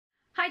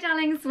Hi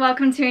darlings,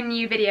 welcome to a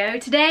new video.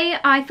 Today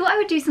I thought I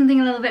would do something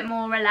a little bit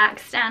more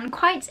relaxed and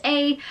quite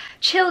a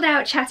chilled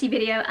out chatty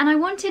video, and I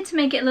wanted to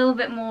make it a little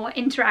bit more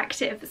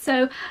interactive.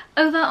 So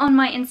over on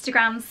my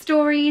Instagram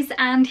stories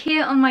and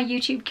here on my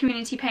YouTube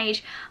community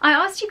page, I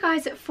asked you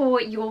guys for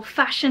your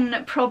fashion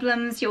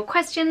problems, your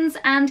questions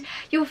and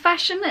your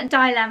fashion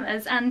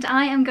dilemmas, and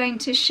I am going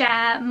to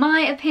share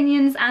my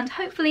opinions and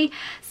hopefully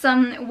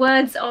some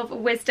words of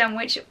wisdom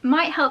which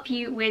might help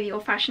you with your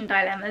fashion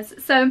dilemmas.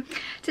 So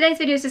today's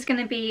video is just going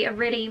to be a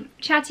really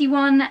chatty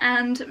one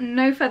and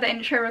no further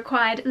intro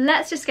required.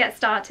 Let's just get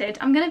started.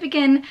 I'm going to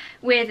begin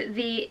with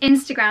the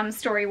Instagram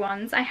story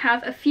ones. I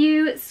have a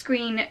few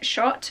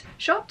screenshotted?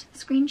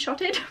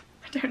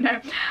 I don't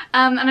know.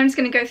 And I'm just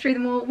going to go through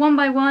them all one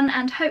by one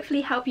and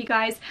hopefully help you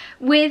guys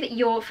with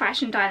your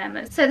fashion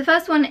dilemmas. So the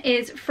first one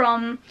is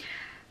from,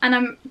 and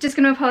I'm just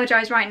going to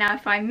apologise right now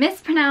if I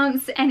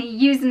mispronounce any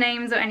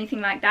usernames or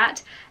anything like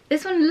that.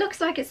 This one looks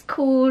like it's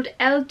called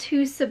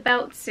L2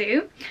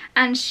 Sabeltsu,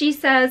 and she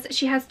says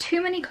she has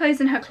too many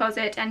clothes in her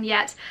closet and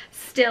yet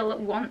still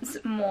wants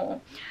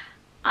more.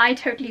 I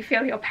totally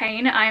feel your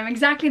pain. I am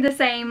exactly the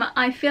same.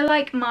 I feel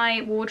like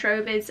my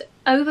wardrobe is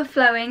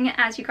overflowing.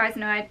 As you guys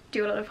know, I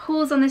do a lot of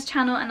hauls on this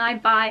channel and I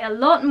buy a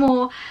lot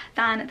more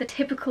than the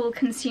typical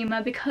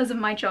consumer because of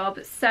my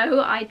job,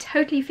 so I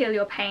totally feel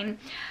your pain.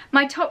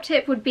 My top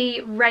tip would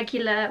be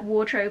regular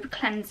wardrobe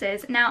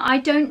cleanses. Now, I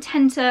don't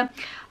tend to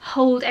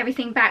hold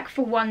everything back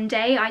for one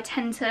day. I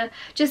tend to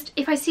just,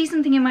 if I see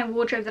something in my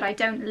wardrobe that I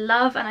don't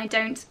love and I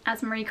don't,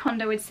 as Marie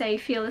Kondo would say,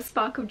 feel a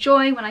spark of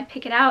joy when I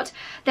pick it out,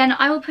 then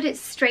I will put it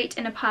straight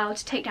in a pile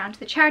to take down to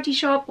the charity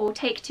shop or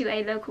take to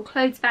a local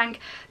clothes bank,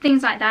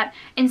 things like that,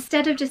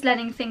 instead of just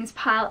letting things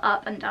pile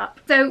up and up.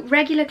 So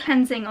regular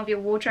cleansing of your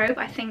wardrobe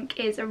I think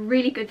is a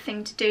really good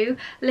thing to do,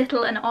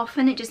 little and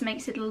often. It just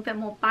makes it a little bit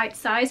more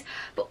bite-sized,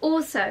 but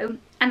also,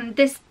 and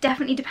this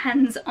definitely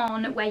depends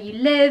on where you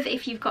live,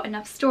 if you've got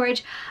enough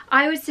storage,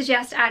 I would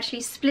suggest actually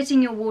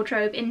splitting your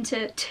wardrobe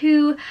into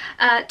two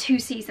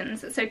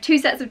seasons. So 2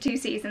 sets of 2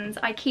 seasons.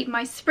 I keep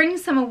my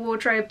spring-summer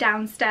wardrobe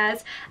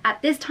downstairs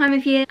at this time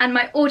of year and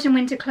my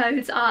autumn-winter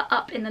clothes are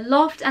up in the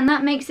loft, and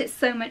that makes it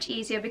so much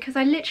easier because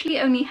I literally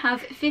only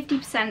have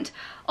 50%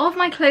 of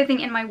my clothing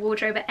in my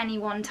wardrobe at any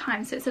one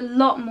time, so it's a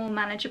lot more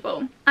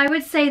manageable. I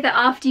would say that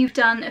after you've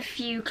done a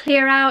few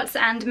clear outs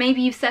and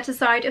maybe you've set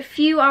aside a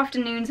few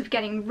afternoons of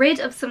getting rid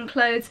of some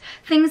clothes,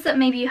 things that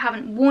maybe you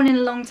haven't worn in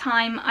a long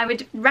time, I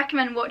would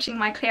recommend watching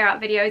my clear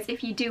out videos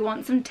if you do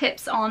want some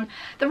tips on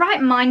the right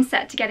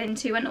mindset to get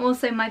into, and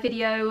also my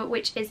video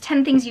which is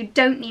 10 things you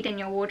don't need in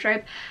your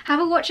wardrobe. Have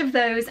a watch of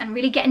those and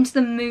really get into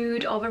the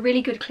mood of a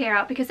really good clear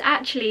out, because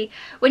actually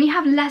when you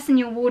have less in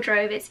your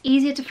wardrobe it's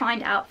easier to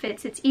find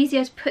outfits, it's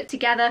easier to put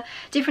together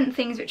different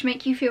things which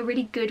make you feel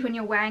really good when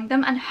you're wearing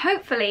them, and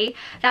hopefully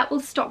that will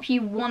stop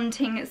you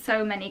wanting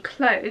so many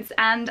clothes.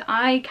 And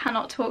I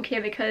cannot talk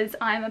here because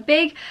I'm a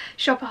big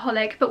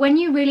shopaholic, but when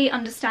you really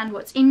understand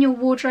what's in your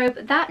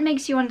wardrobe, that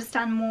makes you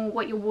understand more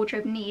what your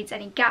wardrobe needs,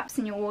 any gaps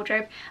in your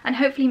wardrobe, and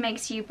hopefully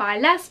makes you buy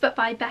less but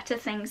buy better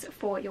things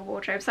for your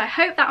wardrobe. So I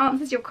hope that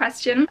answers your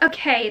question.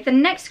 Okay, the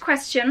next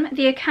question,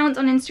 the account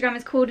on Instagram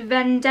is called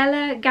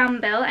Vendela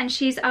Gambil, and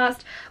she's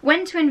asked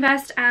when to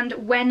invest and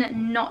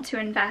when not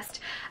to invest.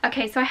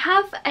 Okay, so I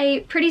have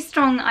a pretty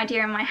strong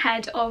idea in my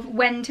head of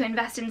when to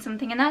invest in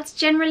something, and that's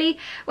generally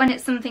when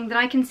it's something that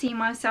I can see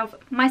myself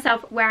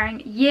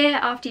wearing year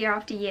after year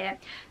after year.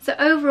 So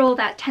overall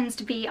that tends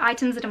to be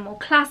items that are more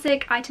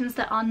classic, items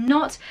that are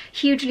not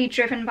hugely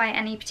driven by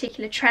any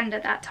particular trend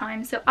at that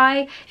time. So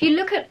if you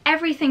look at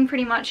everything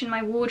pretty much in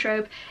my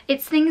wardrobe,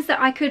 it's things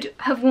that I could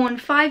have worn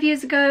 5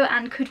 years ago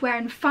and could wear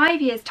in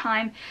 5 years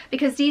time,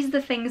 because these are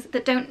the things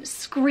that don't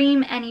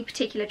scream any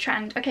particular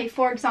trend. Okay,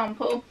 for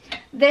example,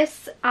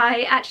 this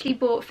I actually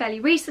bought fairly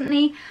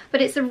recently,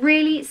 but it's a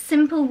really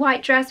simple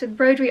white dress with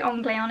broderie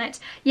anglais on it.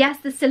 Yes,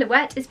 the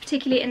silhouette is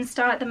particularly in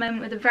style at the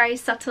moment with a very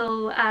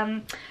subtle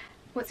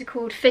what's it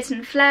called, fit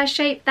and flare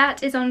shape.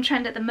 That is on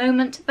trend at the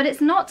moment, but it's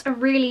not a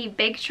really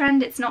big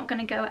trend. It's not going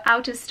to go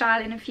out of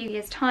style in a few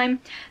years time,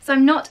 so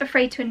I'm not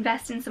afraid to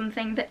invest in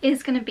something that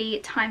is going to be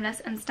timeless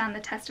and stand the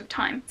test of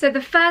time. So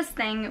the first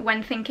thing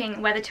when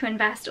thinking whether to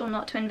invest or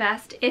not to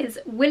invest is,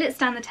 will it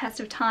stand the test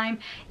of time?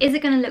 Is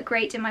it going to look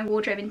great in my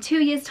wardrobe in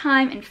 2 years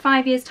time, in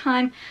 5 years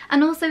time?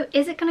 And also,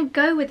 is it going to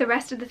go with the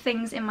rest of the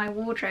things in my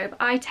wardrobe?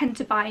 I tend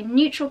to buy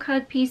neutral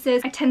coloured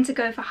pieces. I tend to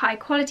go for high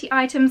quality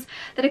items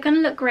that are going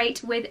to look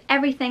great with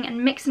everything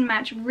and mix and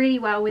match really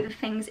well with the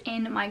things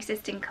in my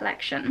existing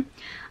collection.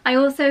 I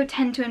also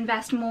tend to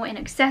invest more in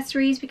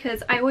accessories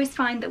because I always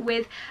find that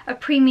with a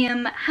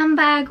premium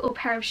handbag or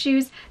pair of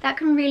shoes, that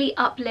can really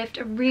uplift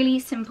a really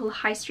simple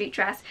high street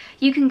dress.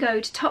 You can go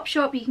to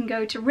Topshop, you can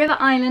go to River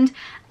Island,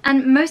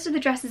 And most of the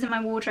dresses in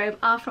my wardrobe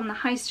are from the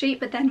high street,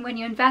 but then when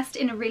you invest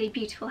in a really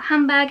beautiful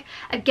handbag,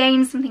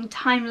 again something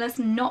timeless,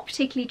 not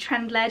particularly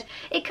trend-led,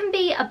 it can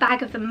be a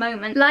bag of the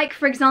moment. Like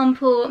for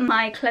example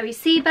my Chloe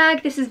C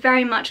bag. This is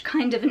very much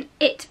kind of an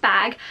it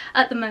bag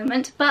at the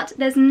moment, but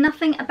there's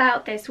nothing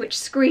about this which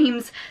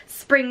screams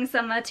spring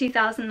summer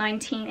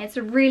 2019. It's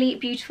a really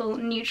beautiful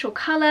neutral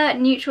colour.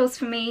 Neutrals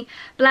for me: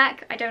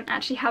 black, I don't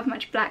actually have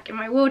much black in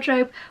my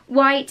wardrobe,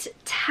 white,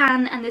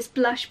 tan and this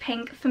blush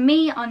pink for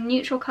me are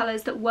neutral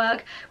colours that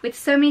work with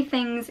so many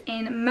things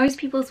in most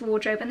people's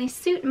wardrobe, and they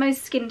suit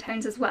most skin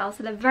tones as well,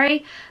 so they're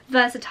very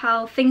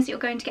versatile, things that you're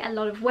going to get a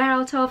lot of wear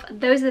out of.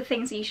 Those are the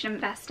things that you should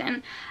invest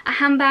in. A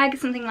handbag,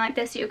 something like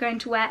this that you're going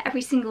to wear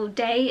every single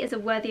day, is a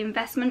worthy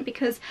investment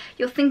because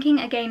you're thinking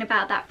again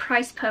about that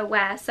price per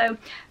wear. So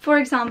for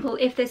example,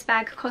 if this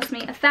bag cost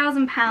me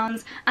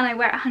 £1,000 and I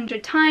wear it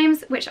 100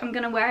 times, which I'm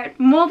going to wear it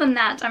more than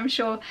that I'm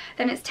sure,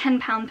 then it's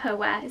 £10 per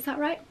wear. Is that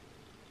right?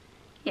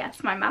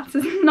 Yes, my maths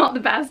is not the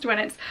best when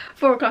it's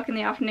 4 o'clock in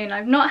the afternoon.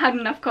 I've not had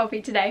enough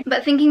coffee today.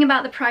 But thinking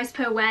about the price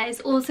per wear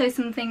is also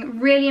something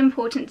really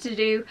important to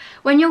do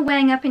when you're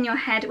weighing up in your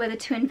head whether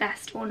to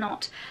invest or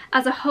not.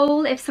 As a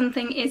whole, if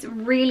something is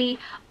really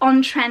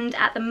on trend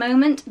at the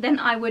moment, then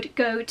I would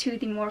go to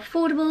the more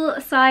affordable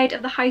side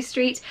of the high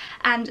street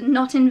and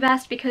not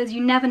invest, because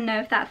you never know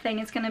if that thing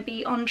is going to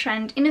be on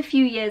trend in a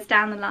few years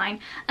down the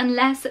line,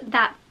 unless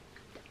that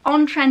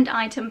on-trend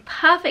item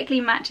perfectly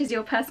matches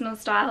your personal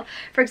style.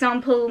 For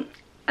example,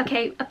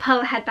 okay, a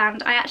pearl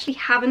headband. I actually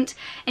haven't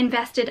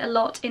invested a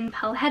lot in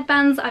pearl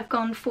headbands. I've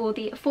gone for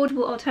the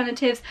affordable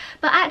alternatives,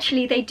 but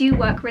actually they do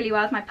work really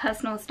well with my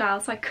personal style,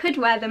 so I could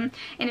wear them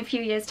in a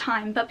few years'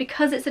 time. But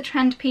because it's a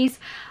trend piece,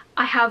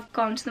 I have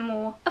gone to the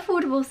more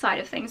affordable side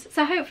of things.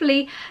 So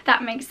hopefully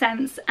that makes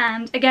sense.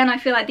 And again, I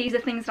feel like these are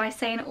things that I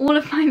say in all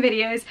of my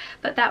videos,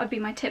 but that would be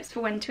my tips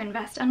for when to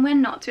invest and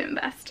when not to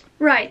invest.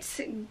 Right,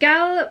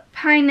 Gal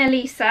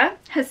Pinelisa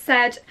has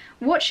said,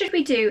 what should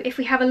we do if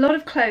we have a lot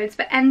of clothes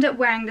but end up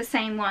wearing the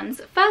same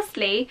ones?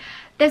 Firstly,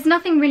 there's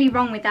nothing really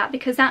wrong with that,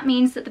 because that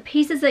means that the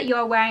pieces that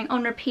you're wearing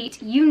on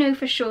repeat, you know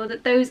for sure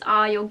that those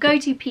are your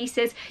go-to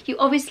pieces. You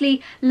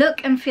obviously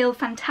look and feel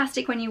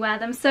fantastic when you wear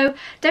them, so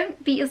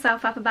don't beat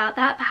yourself up about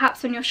that.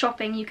 Perhaps when you're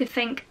shopping you could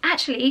think,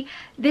 actually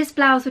this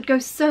blouse would go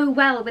so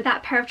well with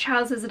that pair of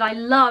trousers that I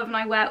love and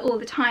I wear all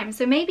the time.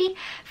 So maybe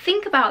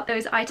think about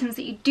those items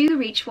that you do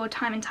reach for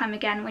time and time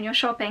again when you're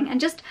shopping,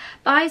 and just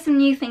buy some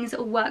new things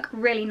that will work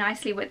really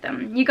nicely with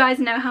them. You guys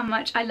know how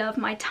much I love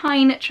my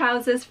Tyne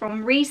trousers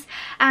from Reiss,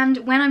 and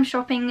when I'm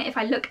shopping, if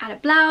I look at a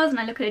blouse and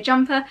I look at a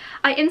jumper,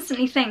 I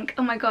instantly think,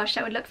 oh my gosh,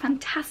 that would look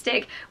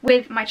fantastic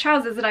with my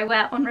trousers that I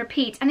wear on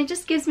repeat, and it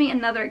just gives me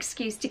another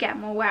excuse to get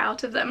more wear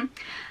out of them.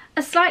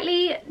 A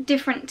slightly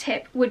different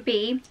tip would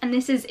be, and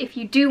this is if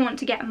you do want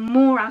to get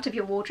more out of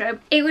your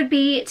wardrobe, it would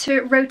be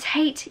to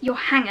rotate your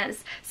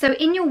hangers. So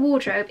in your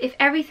wardrobe, if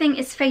everything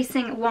is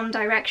facing one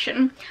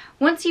direction,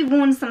 once you've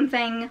worn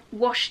something,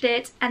 washed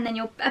it, and then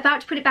you're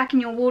about to put it back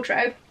in your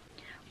wardrobe,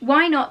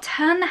 why not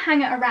turn the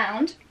hanger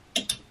around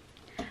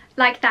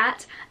like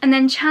that, and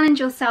then challenge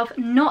yourself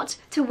not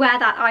to wear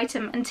that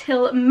item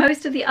until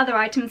most of the other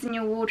items in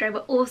your wardrobe are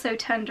also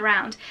turned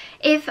around.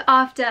 If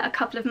after a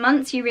couple of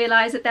months you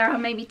realise that there are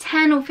maybe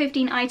 10 or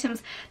 15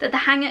 items that the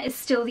hanger is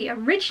still the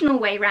original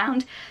way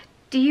round,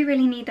 do you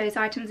really need those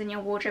items in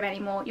your wardrobe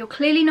anymore? You're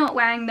clearly not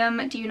wearing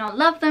them. Do you not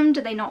love them?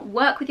 Do they not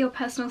work with your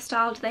personal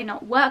style? Do they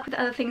not work with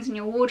other things in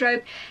your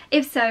wardrobe?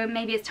 If so,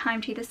 maybe it's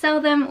time to either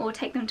sell them or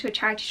take them to a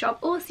charity shop,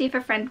 or see if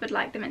a friend would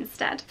like them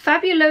instead.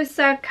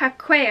 Fabulosa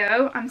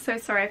Caqueo, I'm so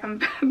sorry if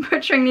I'm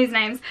butchering these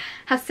names,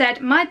 has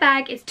said, my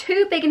bag is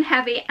too big and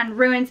heavy and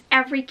ruins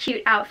every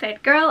cute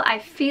outfit. Girl, I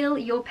feel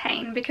your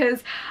pain,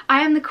 because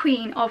I am the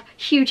queen of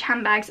huge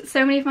handbags.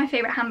 So many of my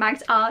favourite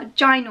handbags are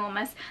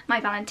ginormous.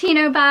 My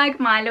Valentino bag,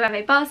 my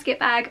Loewe basket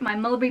bag, my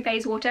Mulberry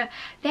Bayswater,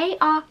 they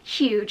are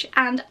huge,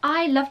 and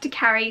I love to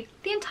carry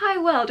the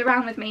entire world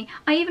around with me.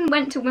 I even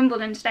went to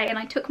Wimbledon today and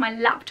I took my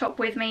laptop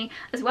with me,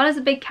 as well as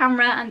a big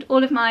camera and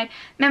all of my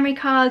memory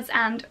cards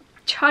and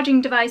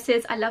charging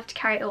devices. I love to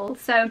carry it all,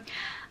 so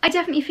I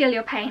definitely feel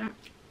your pain.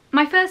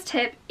 My first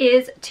tip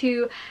is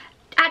to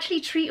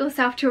actually treat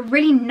yourself to a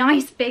really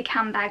nice big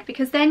handbag,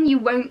 because then you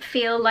won't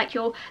feel like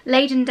you're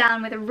laden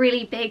down with a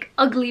really big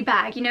ugly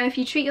bag. You know, if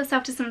you treat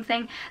yourself to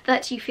something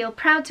that you feel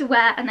proud to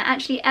wear and that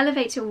actually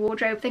elevates your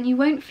wardrobe, then you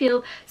won't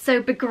feel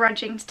so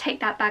begrudging to take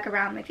that bag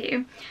around with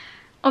you.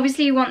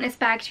 Obviously you want this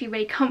bag to be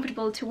really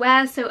comfortable to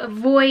wear, so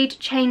avoid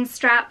chain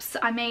straps.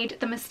 I made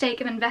the mistake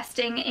of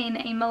investing in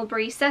a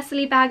Mulberry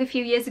Cecily bag a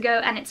few years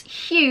ago, and it's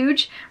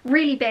huge,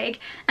 really big,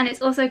 and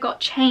it's also got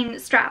chain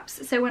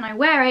straps, so when I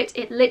wear it,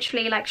 it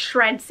literally like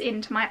shreds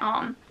into my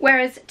arm.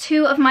 Whereas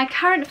two of my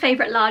current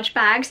favourite large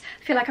bags,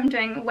 I feel like I'm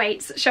doing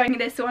weights showing you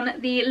this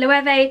one, the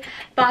Loewe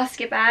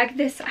basket bag.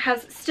 This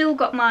has still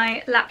got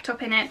my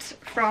laptop in it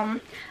from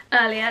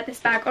earlier, this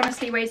bag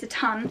honestly weighs a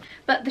ton,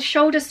 but the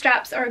shoulder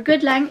straps are a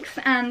good length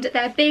and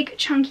they're big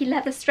chunky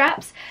leather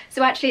straps,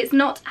 so actually it's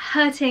not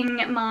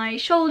hurting my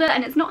shoulder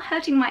and it's not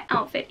hurting my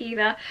outfit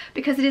either,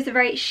 because it is a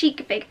very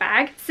chic big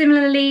bag.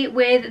 Similarly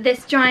with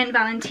this giant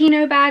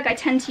Valentino bag, I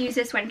tend to use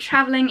this when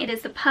traveling. It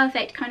is the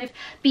perfect kind of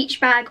beach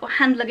bag or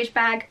hand luggage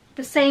bag.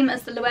 The same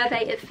as the Loewe,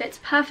 it fits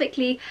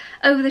perfectly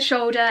over the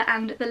shoulder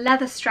and the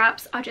leather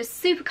straps are just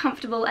super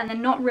comfortable and they're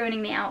not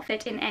ruining the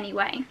outfit in any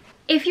way.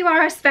 If you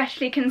are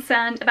especially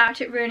concerned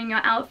about it ruining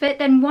your outfit,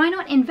 then why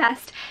not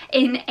invest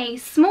in a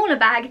smaller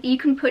bag that you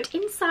can put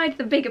inside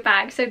the bigger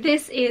bag. So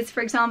this is,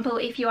 for example,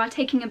 if you are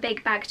taking a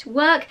big bag to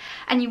work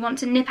and you want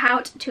to nip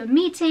out to a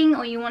meeting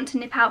or you want to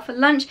nip out for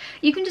lunch,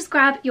 you can just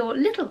grab your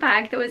little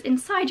bag that was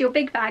inside your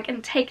big bag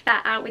and take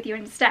that out with you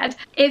instead.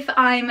 If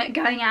I'm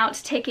going out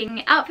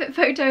taking outfit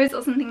photos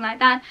or something like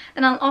that,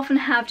 then I'll often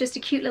have just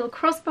a cute little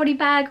crossbody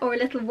bag or a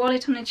little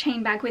wallet on a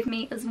chain bag with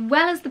me, as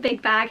well as the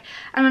big bag,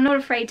 and I'm not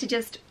afraid to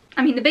just,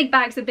 I mean, the big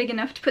bags are big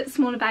enough to put the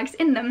smaller bags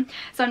in them,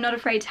 so I'm not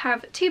afraid to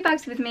have two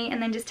bags with me and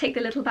then just take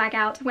the little bag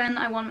out when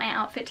I want my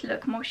outfit to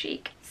look more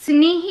chic.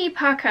 Sunihi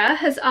Parker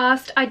has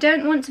asked, I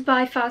don't want to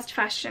buy fast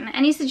fashion.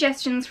 Any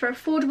suggestions for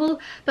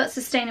affordable but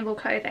sustainable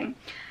clothing?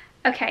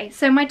 Okay,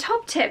 so my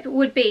top tip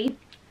would be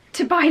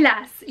to buy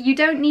less. You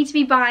don't need to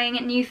be buying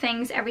new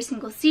things every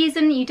single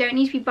season. You don't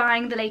need to be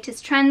buying the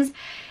latest trends.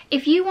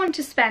 If you want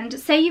to spend,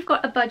 say you've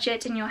got a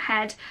budget in your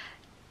head,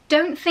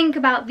 don't think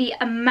about the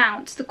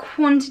amount, the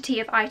quantity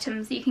of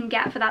items that you can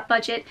get for that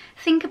budget.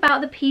 Think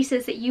about the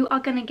pieces that you are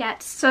going to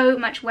get so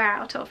much wear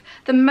out of.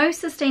 The most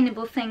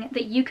sustainable thing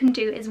that you can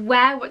do is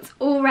wear what's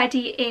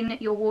already in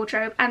your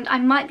wardrobe. And I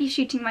might be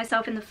shooting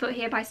myself in the foot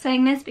here by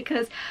saying this,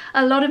 because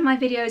a lot of my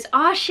videos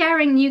are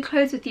sharing new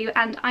clothes with you,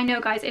 and I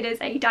know, guys, it is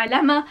a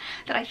dilemma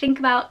that I think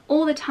about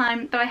all the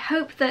time, but I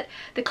hope that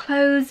the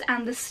clothes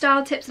and the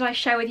style tips that I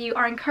share with you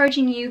are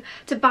encouraging you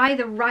to buy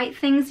the right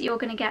things that you're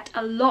going to get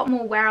a lot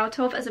more wear out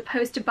of, as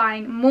opposed to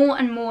buying more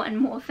and more and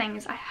more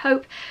things. I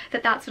hope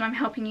that that's what I'm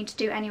helping you to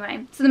do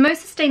anyway. So the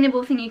most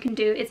sustainable thing you can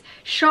do is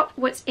shop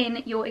what's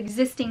in your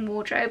existing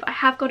wardrobe. I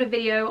have got a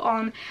video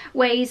on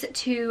ways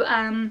to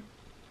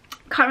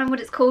can't remember what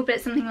it's called, but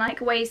it's something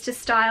like ways to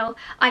style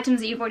items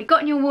that you've already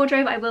got in your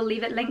wardrobe. I will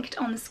leave it linked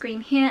on the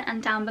screen here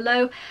and down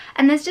below.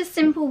 And there's just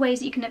simple ways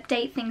that you can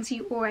update things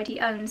you already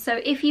own.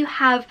 So if you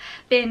have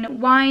been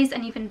wise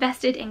and you've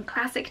invested in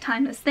classic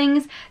timeless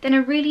things, then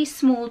a really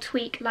small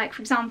tweak, like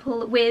for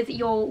example with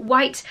your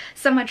white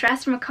summer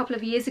dress from a couple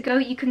of years ago,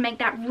 you can make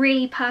that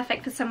really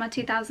perfect for summer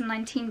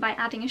 2019 by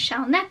adding a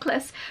shell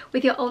necklace.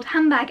 With your old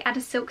handbag, add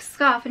a silk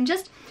scarf, and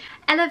just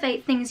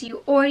elevate things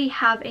you already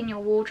have in your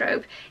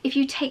wardrobe. If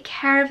you take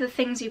care of the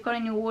things you've got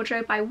in your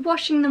wardrobe by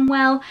washing them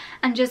well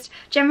and just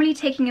generally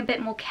taking a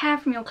bit more care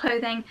from your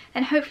clothing,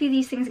 then hopefully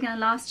these things are going to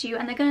last you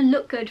and they're going to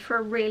look good for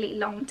a really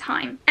long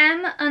time.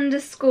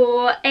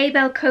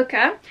 M_Abel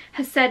Coca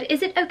has said,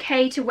 is it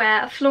okay to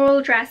wear a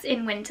floral dress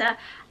in winter?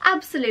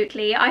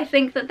 Absolutely. I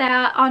think that there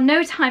are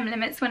no time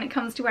limits when it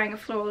comes to wearing a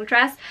floral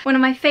dress. One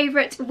of my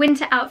favourite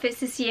winter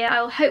outfits this year,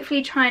 I will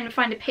hopefully try and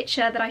find a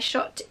picture that I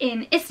shot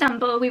in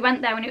Istanbul. We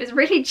went there when it was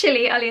really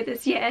chilly earlier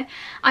this year.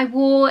 I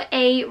wore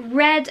a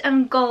red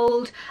and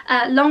gold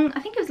I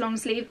think it was long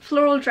sleeve,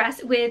 floral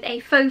dress with a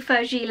faux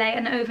fur gilet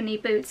and over-knee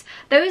boots.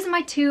 Those are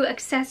my two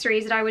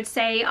accessories that I would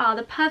say are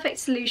the perfect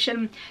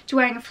solution to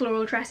wearing a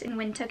floral dress in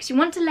winter, because you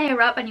want to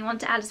layer up and you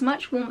want to add as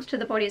much warmth to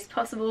the body as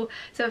possible.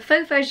 So a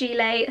faux fur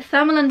gilet,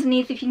 thermal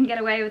underneath if you can get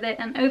away with it,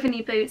 and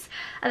over-knee boots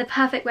are the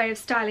perfect way of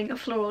styling a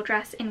floral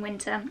dress in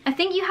winter. I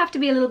think you have to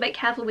be a little bit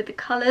careful with the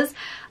colours.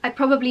 I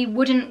probably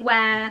wouldn't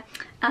wear,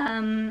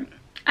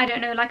 I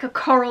don't know, like a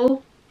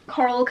coral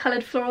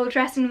coloured floral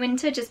dress in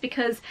winter, just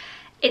because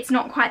it's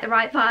not quite the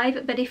right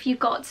vibe. But if you've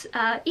got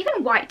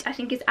even white, I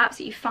think is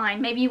absolutely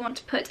fine. Maybe you want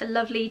to put a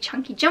lovely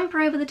chunky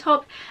jumper over the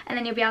top and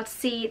then you'll be able to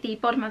see the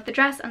bottom of the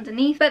dress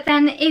underneath. But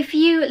then if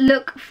you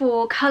look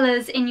for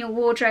colours in your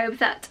wardrobe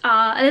that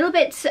are a little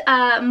bit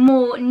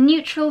more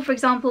neutral, for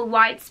example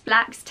whites,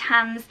 blacks,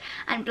 tans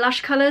and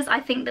blush colours, I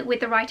think that with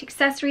the right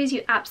accessories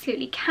you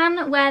absolutely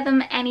can wear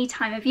them any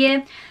time of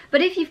year.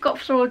 But if you've got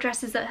floral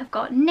dresses that have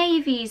got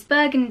navies,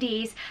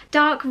 burgundies,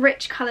 dark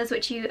rich colours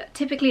which you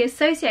typically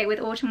associate with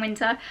autumn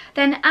winter,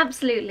 then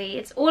absolutely,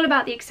 it's all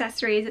about the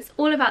accessories, it's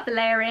all about the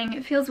layering.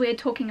 It feels weird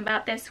talking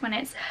about this when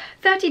it's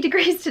 30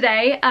 degrees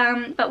today,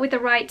 but with the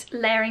right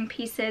layering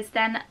pieces,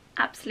 then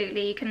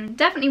absolutely you can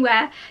definitely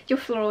wear your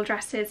floral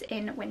dresses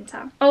in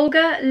winter.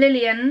 Olga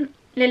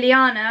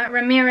Liliana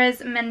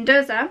Ramirez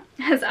Mendoza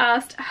has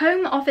asked,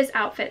 home office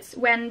outfits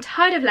when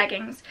tired of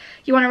leggings.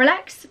 You want to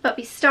relax but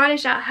be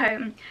stylish at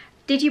home.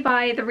 Did you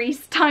buy the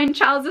Reese Tyne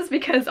trousers?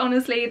 Because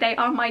honestly they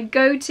are my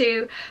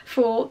go-to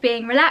for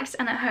being relaxed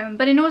and at home.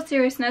 But in all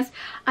seriousness,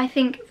 I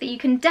think that you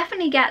can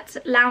definitely get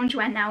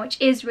loungewear now,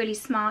 which is really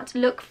smart.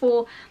 Look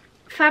for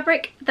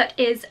fabric that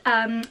is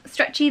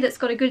stretchy, that's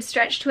got a good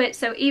stretch to it,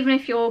 so even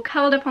if you're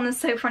curled up on the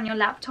sofa on your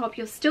laptop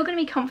you're still going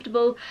to be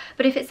comfortable.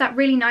 But if it's that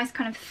really nice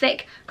kind of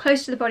thick,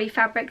 close to the body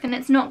fabric, then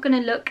it's not going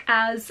to look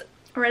as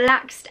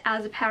relaxed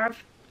as a pair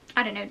of,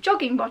 I don't know,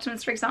 jogging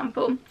bottoms for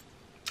example.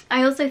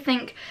 I also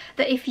think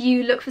that if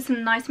you look for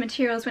some nice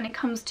materials when it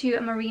comes to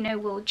a merino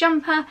wool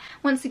jumper,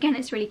 once again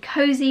it's really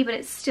cozy but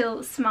it's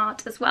still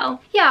smart as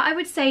well. Yeah, I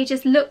would say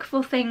just look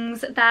for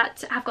things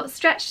that have got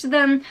stretch to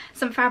them,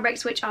 some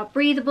fabrics which are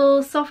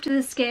breathable, soft to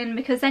the skin,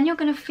 because then you're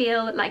going to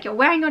feel like you're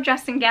wearing your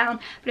dressing gown,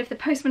 but if the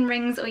postman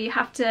rings or you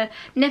have to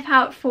nip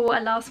out for a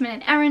last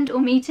minute errand or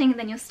meeting,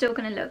 then you're still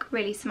going to look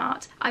really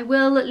smart. I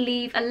will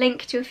leave a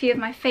link to a few of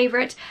my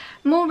favourite,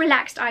 more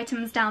relaxed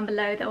items down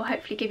below that will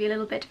hopefully give you a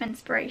little bit of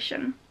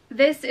inspiration.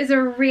 This is a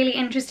really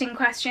interesting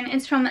question.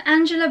 It's from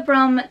Angela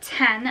Brum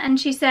 10, and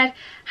she said,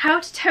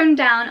 how to tone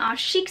down our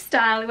chic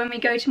style when we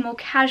go to more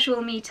casual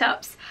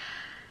meetups.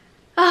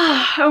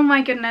 Oh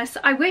my goodness,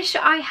 I wish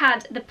I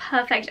had the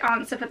perfect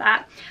answer for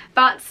that,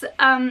 but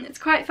it's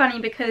quite funny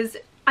because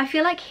I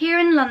feel like here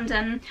in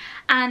London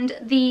and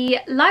the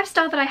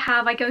lifestyle that I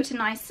have, I go to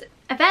nice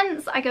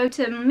events, I go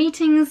to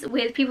meetings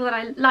with people that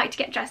I like to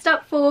get dressed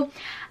up for,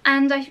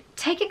 and I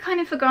take it kind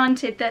of for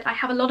granted that I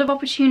have a lot of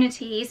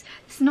opportunities.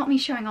 This is not me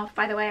showing off,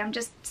 by the way, I'm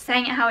just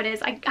saying it how it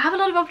is. I have a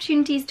lot of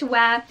opportunities to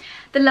wear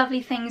the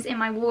lovely things in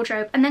my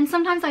wardrobe, and then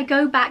sometimes I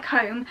go back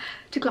home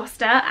to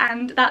Gloucester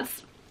and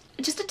that's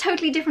just a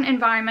totally different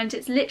environment.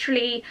 It's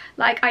literally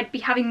like I'd be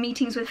having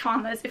meetings with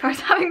farmers if I was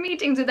having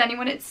meetings with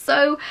anyone. It's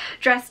so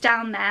dressed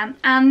down there,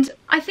 and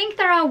I think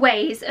there are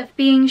ways of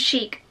being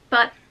chic,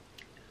 but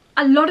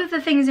a lot of the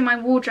things in my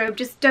wardrobe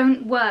just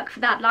don't work for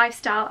that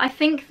lifestyle. I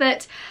think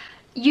that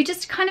you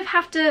just kind of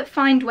have to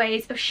find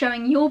ways of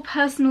showing your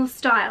personal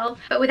style,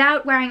 but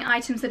without wearing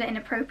items that are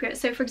inappropriate.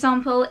 So for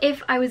example,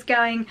 if I was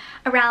going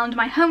around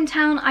my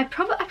hometown, I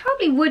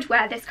probably would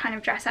wear this kind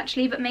of dress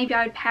actually, but maybe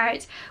I would pair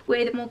it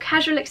with more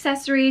casual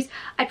accessories.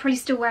 I'd probably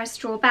still wear a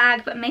straw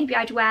bag, but maybe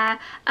I'd wear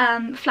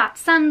flat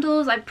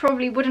sandals. I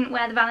probably wouldn't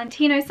wear the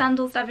Valentino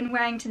sandals that I've been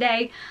wearing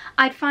today.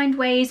 I'd find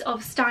ways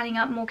of styling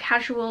up more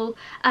casual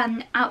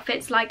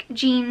outfits like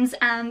jeans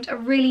and a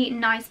really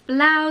nice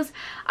blouse.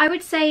 I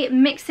would say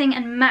mixing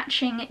and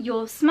matching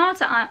your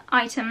smarter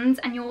items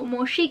and your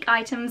more chic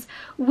items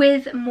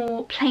with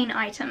more plain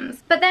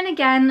items. But then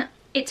again,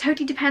 it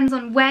totally depends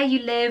on where you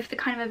live, the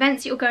kind of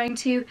events you're going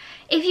to.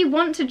 If you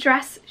want to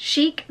dress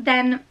chic,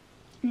 then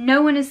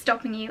no one is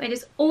stopping you. It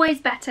is always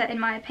better,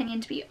 in my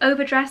opinion, to be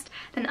overdressed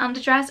than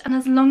underdressed, and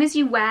as long as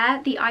you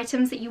wear the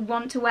items that you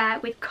want to wear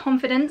with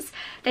confidence,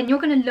 then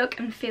you're going to look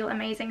and feel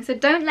amazing. So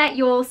don't let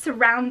your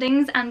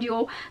surroundings and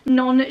your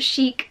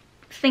non-chic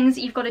things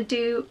that you've got to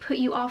do put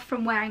you off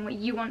from wearing what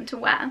you want to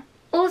wear.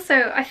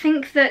 Also, I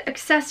think that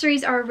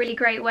accessories are a really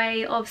great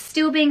way of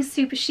still being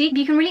super chic.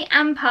 You can really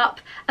amp up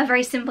a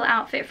very simple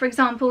outfit. For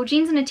example,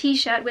 jeans and a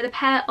t-shirt with a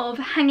pair of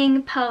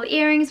hanging pearl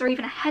earrings or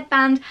even a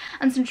headband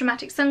and some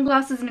dramatic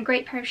sunglasses and a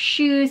great pair of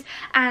shoes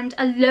and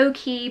a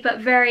low-key but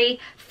very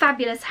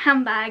fabulous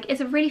handbag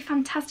is a really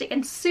fantastic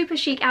and super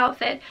chic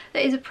outfit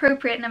that is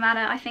appropriate no matter,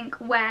 I think,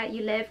 where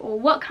you live or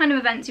what kind of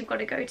events you've got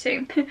to go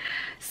to.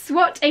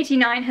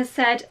 SWAT89 has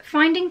said,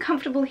 finding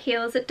comfortable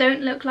heels that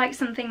don't look like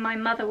something my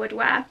mother would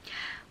wear.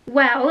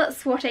 Well,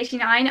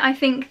 SWAT89, I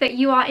think that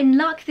you are in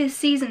luck this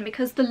season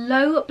because the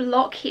low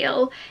block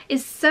heel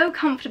is so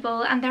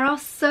comfortable and there are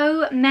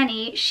so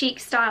many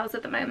chic styles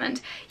at the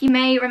moment. You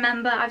may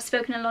remember I've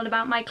spoken a lot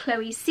about my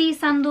Chloe C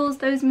sandals,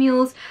 those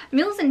mules.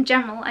 Mules in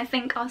general I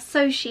think are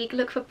so chic.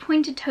 Look for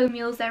pointed toe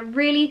mules, they're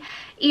really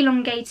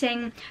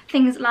elongating.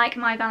 Things like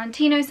my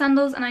Valentino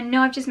sandals, and I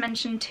know I've just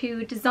mentioned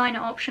 2 designer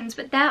options,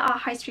 but there are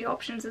high street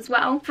options as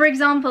well. For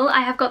example,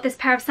 I have got this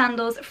pair of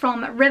sandals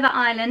from River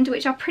Island,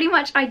 which are pretty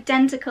much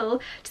identical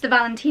to the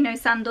Valentino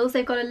sandals.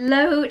 They've got a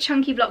low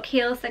chunky block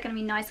heel, so they're going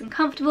to be nice and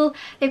comfortable.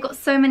 They've got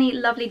so many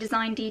lovely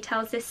design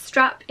details. This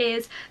strap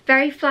is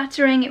very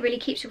flattering, it really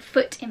keeps your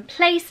foot in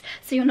place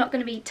so you're not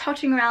going to be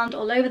tottering around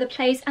all over the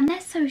place, and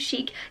they're so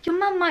chic. Your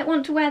mum might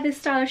want to wear this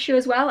style of shoe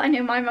as well. I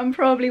know my mum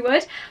probably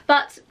would,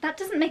 but that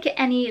doesn't make it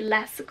any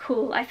less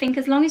cool. I think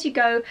as long as you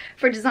go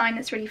for a design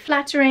that's really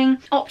flattering,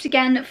 opt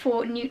again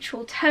for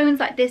neutral tones,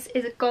 like this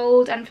is a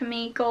gold, and for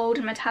me gold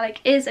and metallic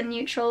is a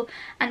neutral,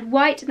 and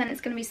white, then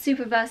it's going to be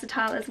super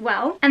versatile as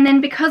well. And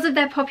then because of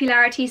their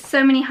popularity,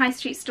 so many high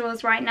street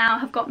stores right now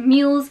have got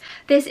mules.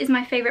 This is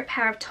my favourite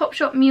pair of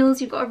Topshop mules.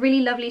 You've got a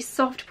really lovely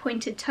soft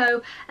pointed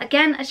toe,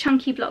 again a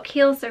chunky block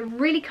heel, so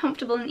really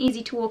comfortable and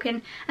easy to walk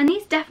in, and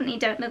these definitely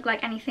don't look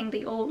like anything that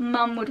your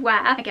mum would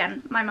wear.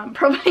 Again, my mum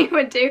probably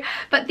would do,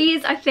 but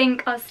these I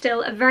think are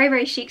still a very,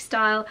 very chic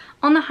style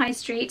on the high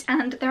street,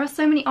 and there are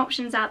so many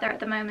options out there at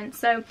the moment.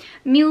 So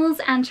mules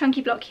and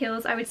chunky block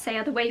heels I would say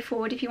are the way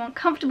forward if you want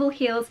comfortable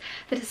heels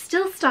that are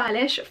still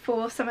stylish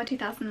for summer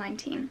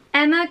 2019.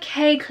 Emma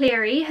K.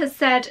 Cleary has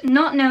said,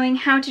 not knowing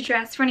how to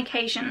dress for an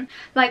occasion,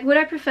 like would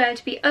I prefer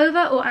to be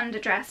over or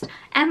underdressed?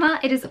 Emma,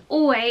 it is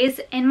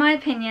always, in my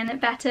opinion,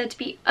 better to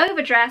be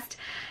overdressed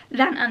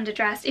than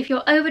underdressed. If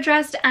you're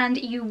overdressed and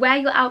you wear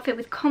your outfit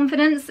with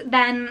confidence,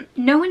 then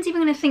no one's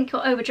even going to think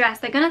you're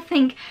overdressed. They're going to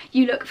think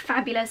you look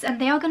fabulous and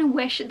they are going to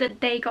wish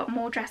that they got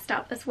more dressed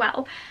up as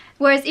well.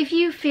 Whereas if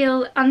you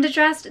feel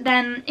underdressed,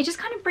 then it just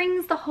kind of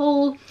brings the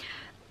whole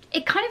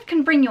it kind of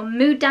can bring your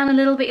mood down a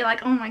little bit. You're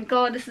like, oh my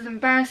god, this is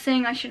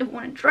embarrassing, I should have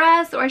worn a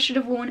dress, or I should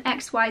have worn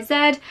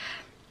XYZ.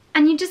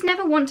 And you just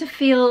never want to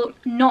feel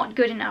not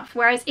good enough.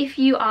 Whereas if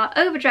you are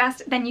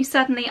overdressed, then you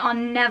certainly are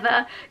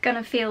never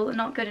gonna feel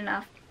not good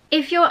enough.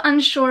 If you're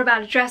unsure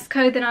about a dress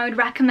code, then I would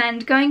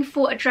recommend going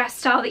for a dress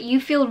style that you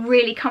feel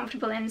really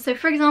comfortable in. So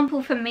for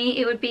example, for me,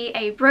 it would be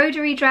a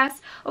broderie dress,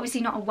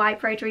 obviously not a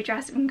white broderie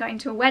dress if I'm going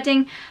to a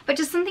wedding, but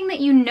just something that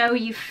you know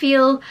you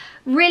feel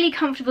really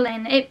comfortable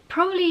in. It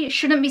probably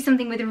shouldn't be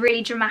something with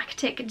really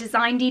dramatic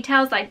design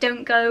details, like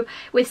don't go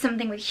with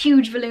something with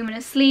huge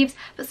voluminous sleeves,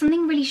 but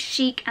something really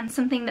chic and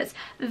something that's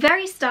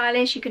very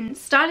stylish. You can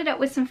style it up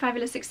with some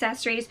fabulous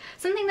accessories,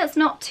 something that's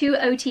not too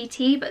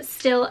OTT, but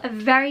still a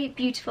very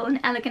beautiful and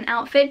elegant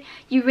outfit.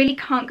 You really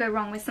can't go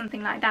wrong with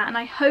something like that, and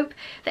I hope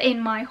that in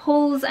my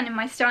hauls and in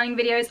my styling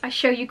videos I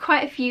show you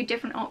quite a few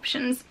different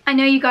options. I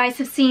know you guys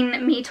have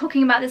seen me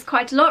talking about this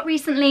quite a lot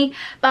recently,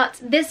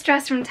 but this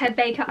dress from Ted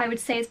Baker I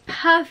would say is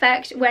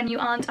perfect when you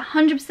aren't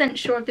 100%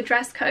 sure of the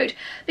dress code,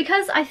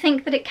 because I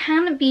think that it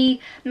can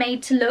be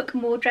made to look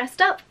more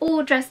dressed up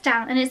or dressed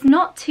down, and it's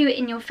not too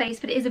in your face,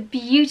 but it is a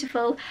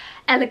beautiful,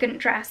 elegant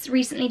dress.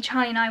 Recently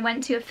Charlie and I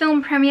went to a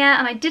film premiere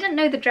and I didn't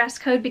know the dress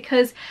code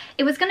because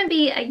it was going to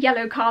be a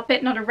yellow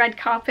carpet, not a red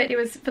carpet. It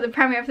was for the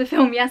premiere of the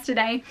film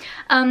yesterday,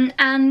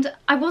 and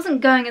I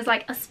wasn't going as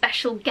like a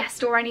special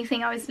guest or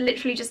anything. I was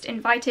literally just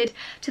invited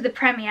to the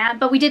premiere,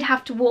 but we did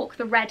have to walk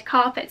the red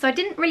carpet, so I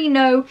didn't really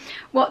know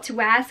what to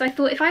wear. So I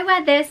thought if I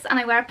wear this and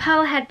I wear a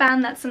pearl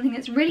headband, that's something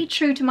that's really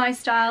true to my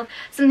style,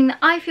 something that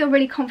I feel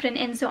really confident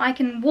in, so I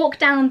can walk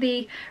down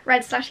the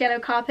red/yellow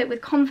carpet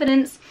with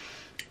confidence.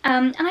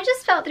 And I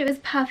just felt that it was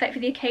perfect for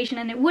the occasion,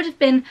 and it would have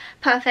been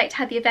perfect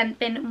had the event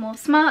been more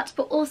smart,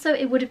 but also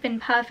it would have been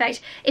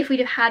perfect if we'd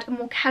have had a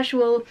more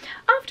casual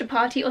after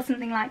party or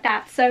something like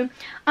that. So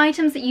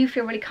items that you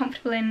feel really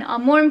comfortable in are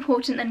more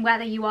important than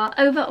whether you are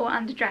over or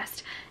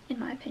underdressed, in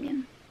my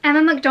opinion.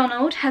 Emma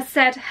McDonald has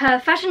said her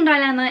fashion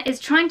dilemma is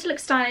trying to look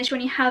stylish when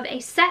you have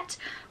a set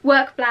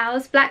work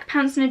blouse, black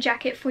pants and a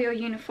jacket for your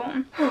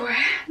uniform.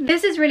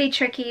 This is really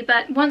tricky,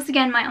 but once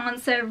again my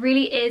answer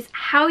really is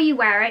how you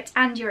wear it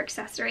and your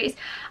accessories.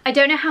 I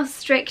don't know how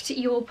strict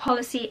your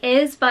policy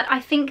is, but I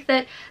think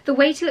that the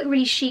way to look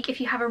really chic if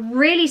you have a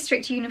really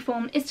strict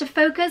uniform is to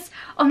focus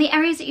on the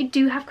areas that you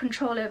do have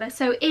control over.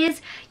 So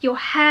is your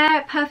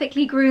hair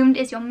perfectly groomed?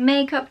 Is your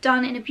makeup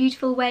done in a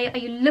beautiful way? Are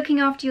you looking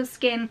after your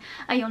skin?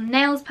 Are your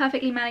nails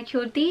perfectly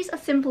manicured? These are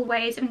simple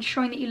ways of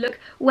ensuring that you look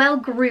well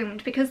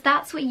groomed, because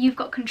that's what you've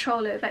got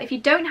control over. If you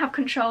don't have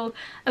control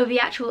over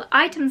the actual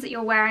items that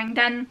you're wearing,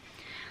 then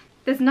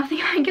there's nothing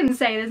I can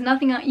say. There's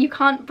nothing, you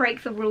can't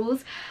break the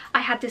rules. I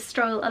had this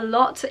struggle a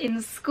lot in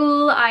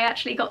school. I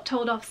actually got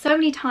told off so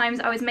many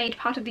times. I was made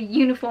part of the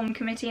uniform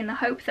committee in the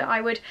hope that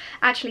I would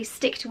actually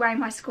stick to wearing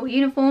my school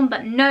uniform,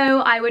 but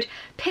no, I would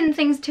pin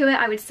things to it,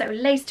 I would sew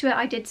lace to it,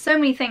 I did so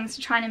many things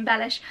to try and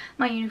embellish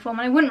my uniform,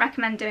 and I wouldn't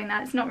recommend doing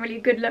that. It's not really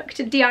a good look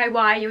to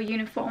DIY your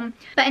uniform.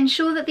 But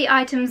ensure that the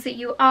items that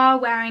you are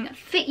wearing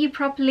fit you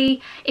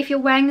properly. If you're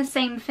wearing the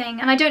same thing,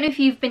 and I don't know if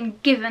you've been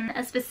given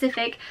a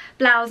specific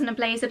blouse and a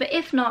blazer, but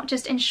if not,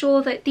 just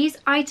ensure that these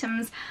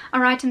items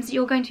are items that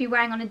you're going to be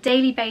wearing on a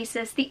daily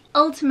basis. The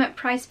ultimate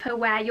price per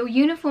wear. Your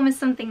uniform is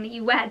something that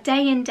you wear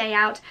day in, day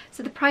out,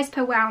 so the price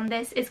per wear on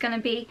this is going to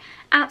be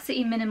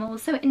absolutely minimal.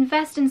 So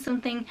invest in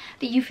something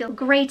that you feel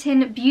great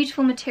in,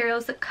 beautiful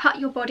materials that cut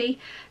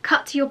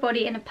to your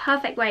body in a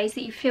perfect way so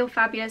that you feel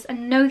fabulous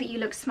and know that you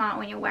look smart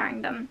when you're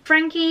wearing them.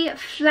 Frankie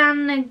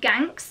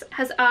Flanaganks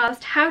has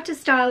asked how to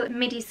style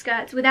midi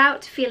skirts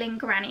without feeling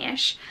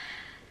granny-ish.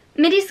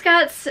 Midi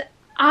skirts,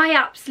 I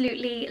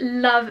absolutely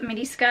love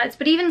midi skirts,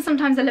 but even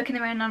sometimes I look in the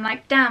mirror and I'm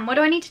like, damn, what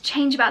do I need to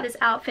change about this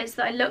outfit so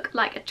that I look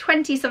like a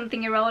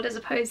 20-something-year-old as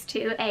opposed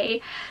to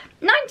a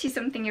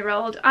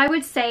 90-something-year-old? I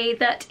would say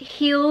that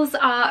heels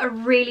are a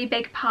really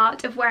big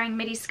part of wearing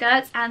midi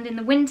skirts, and in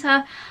the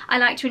winter I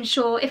like to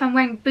ensure, if I'm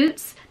wearing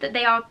boots, that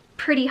they are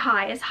pretty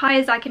high as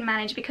I can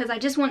manage, because I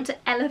just want to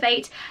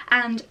elevate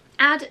and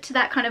add to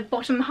that kind of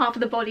bottom half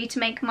of the body to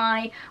make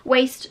my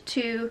waist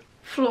to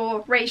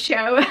floor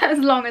ratio as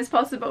long as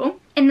possible.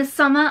 In the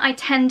summer I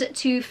tend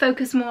to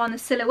focus more on the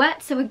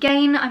silhouette, so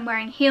again I'm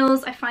wearing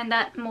heels. I find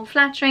that more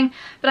flattering,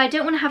 but I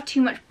don't want to have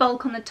too much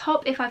bulk on the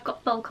top if I've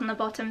got bulk on the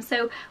bottom.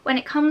 So when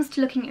it comes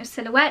to looking at your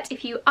silhouette,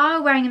 if you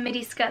are wearing a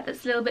midi skirt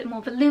that's a little bit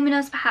more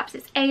voluminous, perhaps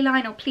it's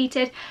A-line or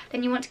pleated,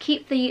 then you want to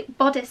keep the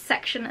bodice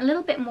section a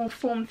little bit more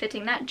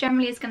form-fitting. That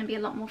generally is going to be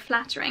a lot more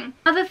flattering.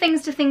 Other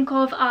things to think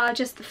of are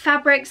just the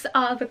fabrics.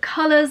 Are the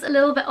colours a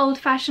little bit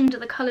old-fashioned? Do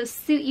the colours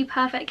suit you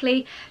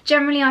perfectly?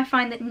 Generally I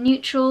find that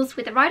neutrals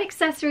with the right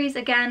accessories,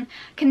 again,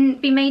 can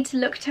be made to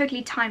look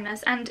totally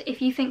timeless, and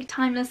if you think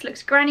timeless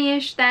looks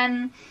granny-ish,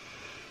 then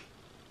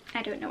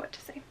I don't know what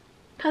to say.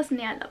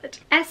 Personally, I love it.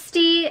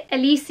 Esty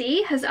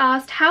Elise has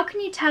asked, how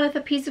can you tell if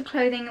a piece of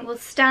clothing will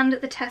stand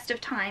the test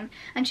of time?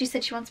 And she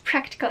said she wants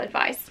practical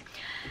advice.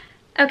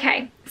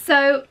 Okay,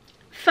 so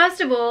first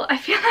of all, I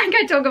feel like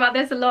I talk about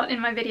this a lot in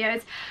my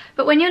videos,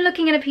 but when you're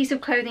looking at a piece of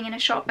clothing in a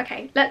shop,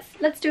 okay,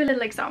 let's do a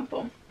little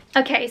example.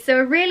 Okay, so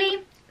a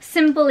really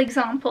Simple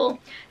example.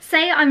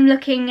 Say I'm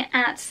looking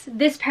at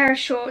this pair of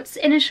shorts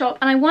in a shop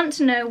and I want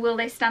to know, will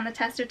they stand the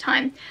test of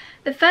time?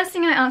 The first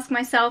thing I ask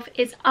myself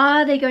is,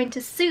 are they going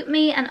to suit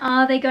me and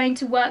are they going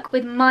to work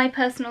with my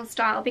personal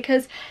style?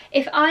 Because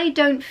if I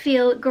don't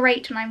feel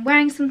great when I'm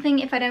wearing something,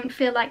 if I don't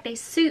feel like they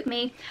suit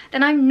me,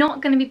 then I'm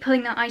not going to be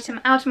pulling that item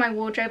out of my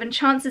wardrobe, and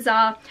chances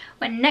are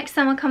when next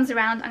summer comes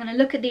around I'm going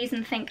to look at these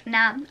and think,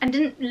 nah, I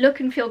didn't look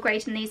and feel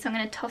great in these, so I'm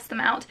going to toss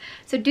them out.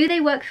 So do they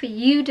work for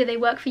you? Do they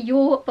work for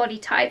your body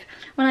type?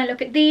 When I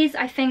look at these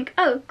I think,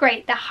 oh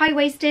great, they're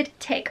high-waisted,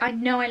 tick. I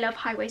know I love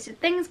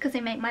high-waisted things because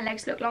they make my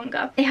legs look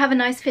longer. They have a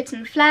nice fit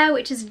and flare,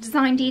 which is a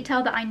design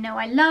detail that I know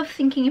I love.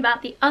 Thinking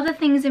about the other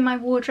things in my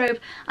wardrobe,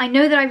 I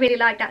know that I really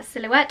like that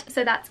silhouette,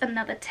 so that's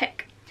another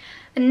tick.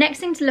 The next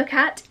thing to look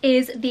at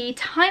is the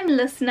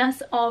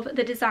timelessness of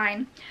the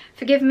design.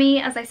 Forgive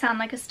me as I sound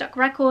like a stuck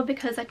record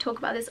because I talk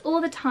about this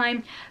all the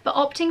time, but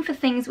opting for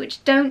things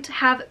which don't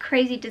have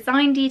crazy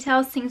design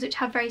details, things which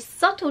have very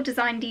subtle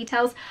design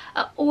details,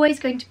 are always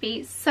going to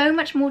be so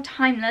much more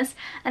timeless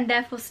and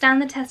therefore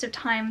stand the test of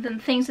time than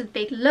things with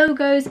big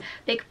logos,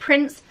 big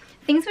prints.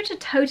 Things which are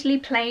totally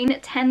plain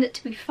tend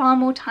to be far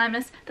more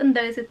timeless than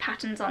those with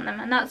patterns on them,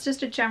 and that's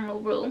just a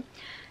general rule.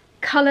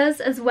 Colours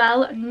as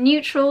well.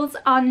 Neutrals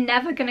are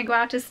never going to go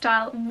out of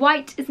style.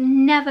 White is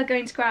never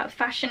going to go out of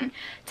fashion.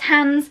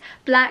 Tans,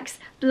 blacks,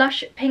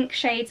 blush pink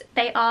shades,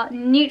 they are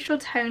neutral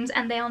tones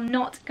and they are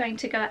not going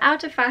to go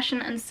out of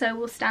fashion, and so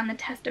will stand the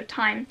test of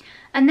time.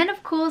 And then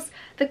of course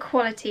the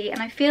quality,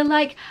 and I feel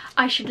like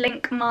I should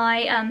link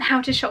my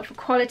how to shop for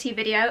quality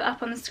video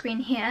up on the screen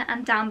here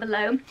and down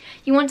below.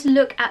 You want to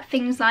look at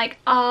things like,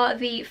 are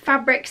the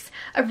fabrics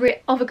of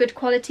a good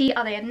quality?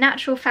 Are they a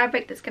natural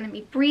fabric that's going to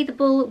be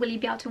breathable? Will you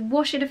be able to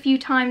wash it a few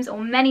times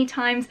or many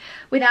times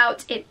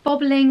without it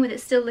bobbling, with it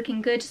still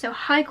looking good? So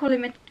high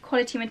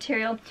quality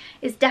material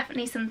is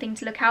definitely something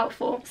to look out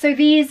for. So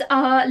these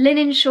are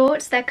linen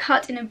shorts. They're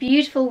cut in a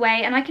beautiful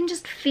way and I can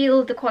just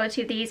feel the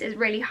quality of these is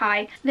really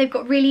high. They've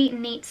got really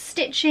neat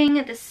stitching,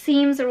 the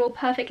seams are all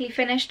perfectly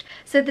finished,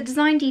 so the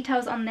design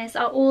details on this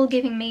are all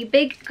giving me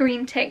big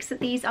green ticks that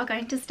these are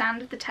going to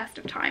stand the test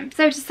of time.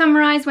 So to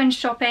summarise when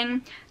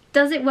shopping,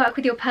 does it work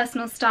with your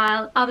personal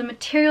style? Are the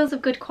materials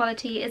of good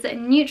quality? Is it a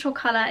neutral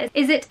colour?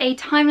 Is it a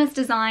timeless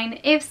design?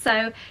 If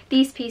so,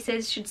 these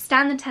pieces should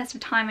stand the test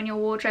of time in your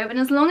wardrobe, and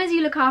as long as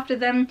you look after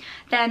them,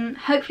 then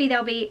hopefully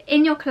they'll be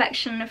in your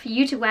collection for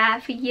you to wear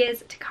for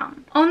years to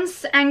come.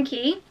 Ons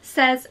Anki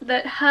says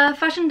that her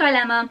fashion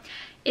dilemma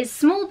is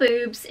small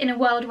boobs in a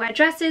world where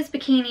dresses,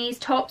 bikinis,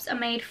 tops are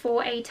made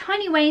for a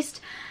tiny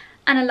waist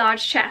and a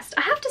large chest.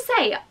 I have to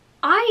say,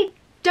 I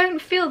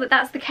don't feel that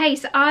that's the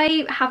case.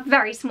 I have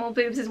very small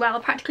boobs as well,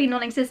 practically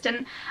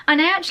non-existent,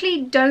 and I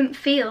actually don't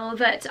feel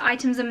that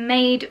items are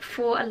made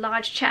for a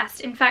large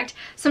chest. In fact,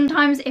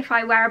 sometimes if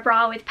I wear a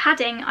bra with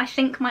padding, I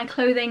think my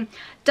clothing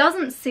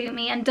doesn't suit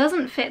me and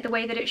doesn't fit the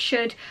way that it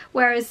should,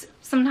 whereas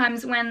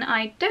sometimes when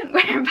I don't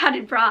wear a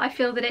padded bra, I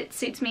feel that it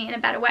suits me in a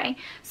better way.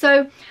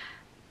 So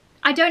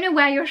I don't know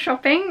where you're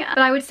shopping, but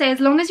I would say as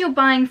long as you're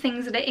buying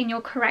things that are in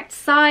your correct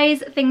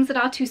size, things that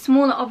are too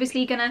small are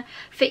obviously going to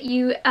fit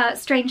you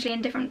strangely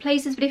in different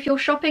places, but if you're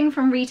shopping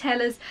from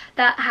retailers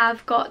that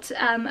have got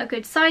a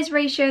good size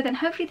ratio, then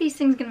hopefully these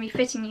things are going to be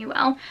fitting you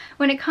well.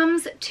 When it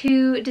comes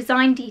to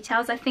design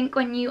details, I think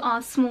when you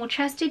are small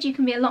chested you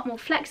can be a lot more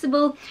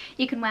flexible.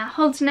 You can wear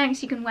halter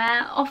necks, you can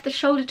wear off the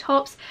shoulder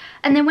tops,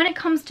 and then when it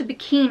comes to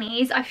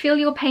bikinis, I feel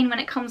your pain when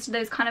it comes to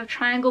those kind of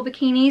triangle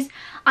bikinis.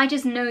 I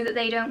just know that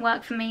they don't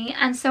work for me,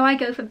 and so I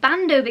go for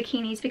bandeau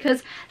bikinis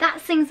because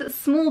that's things that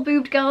small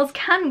boobed girls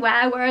can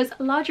wear, whereas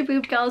larger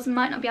boobed girls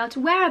might not be able to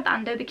wear a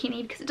bandeau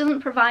bikini because it doesn't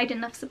provide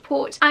enough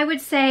support. I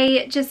would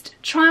say just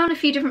try on a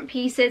few different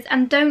pieces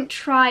and don't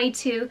try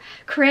to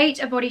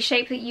create a body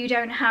shape that you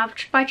don't have.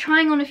 By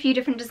trying on a few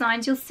different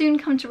designs, you'll soon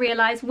come to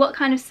realise what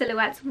kind of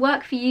silhouettes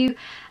work for you.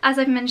 As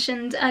I've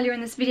mentioned earlier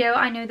in this video,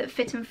 I know that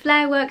fit and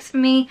flare works for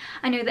me.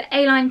 I know that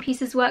A-line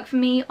pieces work for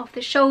me, off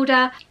the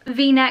shoulder,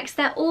 V-necks.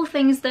 They're all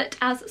things that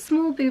as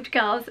small boobed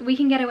girls we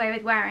can get away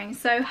with wearing,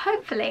 so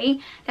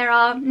hopefully there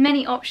are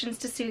many options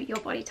to suit your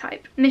body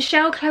type.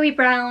 Michelle Chloe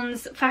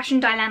Brown's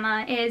fashion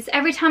dilemma is,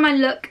 every time I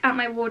look at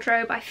my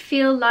wardrobe I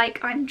feel like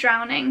I'm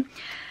drowning.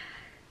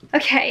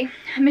 Okay,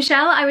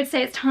 Michelle, I would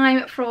say it's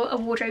time for a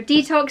wardrobe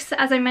detox.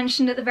 As I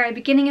mentioned at the very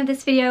beginning of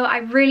this video, I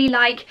really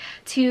like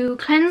to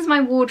cleanse my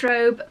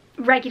wardrobe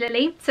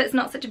regularly, so it's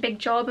not such a big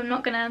job. I'm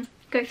not gonna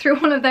go through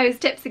all of those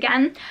tips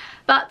again,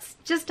 but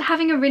just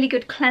having a really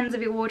good cleanse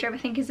of your wardrobe I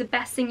think is the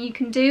best thing you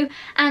can do.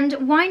 And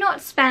why not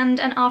spend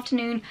an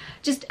afternoon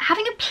just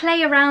having a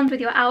play around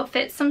with your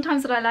outfits?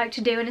 Sometimes what I like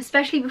to do, and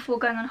especially before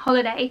going on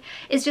holiday,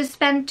 is just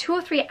spend 2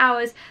 or 3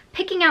 hours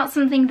picking out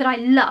something that I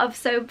love,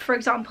 so for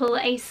example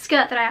a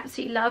skirt that I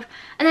absolutely love,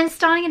 and then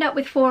styling it up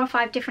with 4 or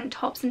 5 different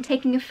tops and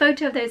taking a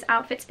photo of those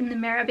outfits in the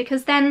mirror,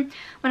 because then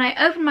when I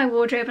open my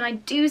wardrobe and I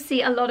do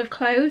see a lot of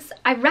clothes,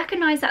 I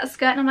recognise that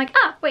skirt and I'm like,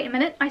 ah, wait a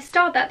minute, I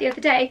styled that the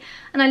other day,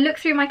 and I look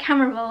through my camera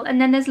memorable, and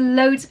then there's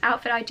loads of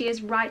outfit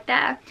ideas right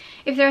there.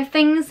 If there are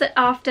things that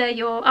after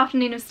your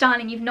afternoon of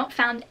styling you've not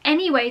found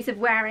any ways of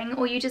wearing,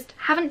 or you just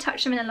haven't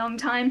touched them in a long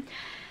time,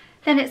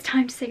 then it's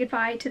time to say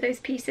goodbye to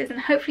those pieces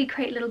and hopefully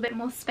create a little bit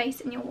more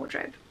space in your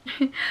wardrobe.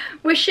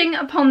 Wishing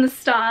upon the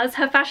stars,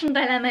 her fashion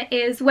dilemma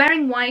is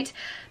wearing white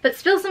but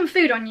spill some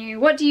food on you.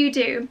 What do you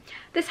do?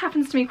 This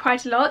happens to me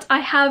quite a lot. I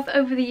have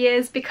over the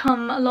years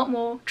become a lot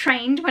more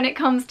trained when it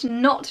comes to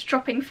not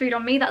dropping food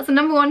on me. That's the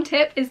 #1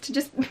 tip, is to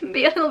just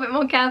be a little bit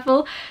more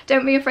careful.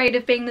 Don't be afraid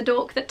of being the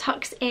dork that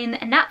tucks in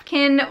a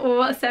napkin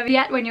or a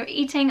serviette when you're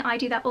eating. I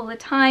do that all the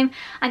time.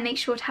 I make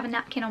sure to have a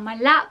napkin on my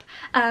lap,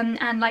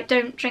 and like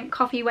don't drink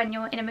coffee when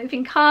you're in a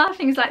moving car,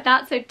 things like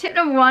that. So tip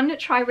 #1,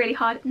 try really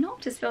hard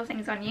not to spill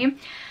things on you.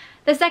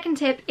 The second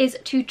tip is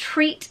to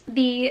treat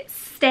the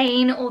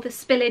stain or the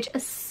spillage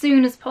as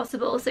soon as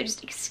possible. So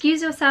just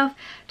excuse yourself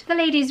to the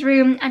ladies'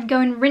 room and go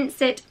and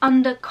rinse it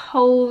under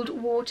cold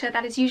water.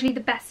 That is usually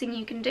the best thing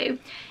you can do.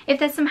 If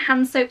there's some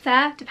hand soap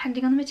there,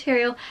 depending on the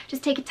material,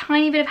 just take a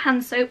tiny bit of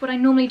hand soap. What I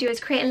normally do is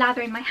create a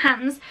lather in my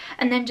hands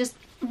and then just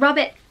rub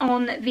it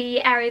on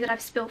the area that I've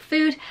spilled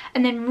food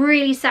and then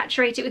really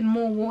saturate it with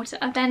more water.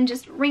 Then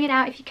just wring it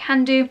out if you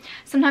can do.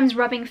 Sometimes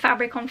rubbing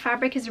fabric on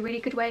fabric is a really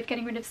good way of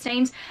getting rid of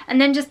stains,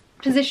 and then just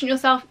position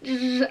yourself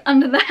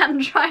under the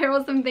hand dryer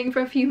or something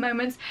for a few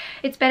moments.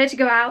 It's better to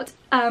go out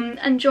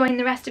and join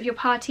the rest of your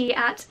party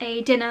at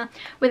a dinner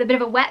with a bit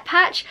of a wet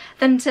patch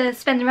than to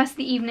spend the rest of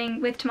the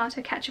evening with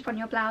tomato ketchup on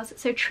your blouse.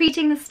 So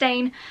treating the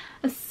stain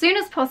as soon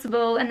as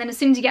possible, and then as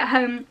soon as you get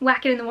home,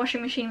 whack it in the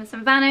washing machine with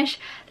some Vanish.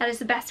 That is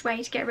the best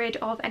way to get rid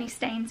of any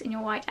stains in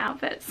your white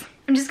outfits.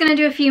 I'm just going to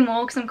do a few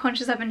more because I'm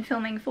conscious I've been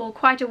filming for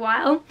quite a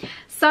while.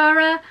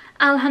 Sarah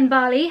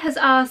Alhanbali has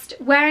asked,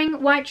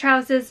 wearing white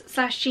trousers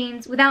 /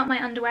 jeans without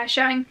my underwear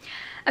showing.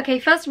 Okay,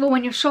 first of all,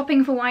 when you're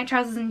shopping for white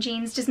trousers and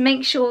jeans, just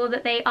make sure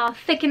that they are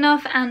thick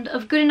enough and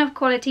of good enough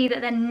quality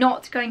that they're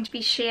not going to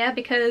be sheer,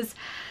 because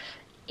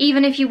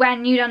even if you wear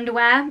nude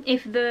underwear,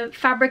 if the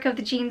fabric of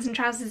the jeans and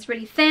trousers is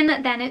really thin,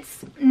 then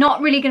it's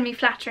not really going to be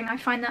flattering. I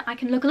find that I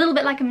can look a little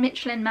bit like a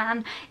Michelin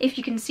man if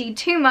you can see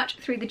too much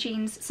through the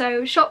jeans.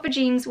 So shop for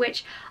jeans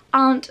which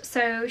aren't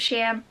so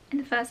sheer in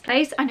the first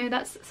place. I know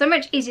that's so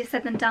much easier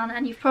said than done,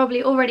 and you've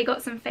probably already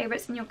got some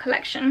favourites in your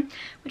collection,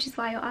 which is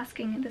why you're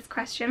asking this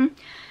question.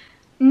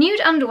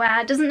 Nude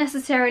underwear doesn't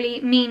necessarily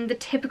mean the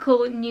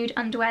typical nude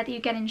underwear that you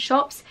get in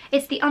shops.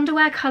 It's the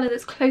underwear colour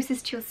that's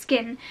closest to your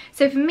skin.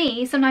 So for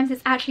me, sometimes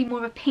it's actually more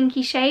of a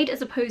pinky shade as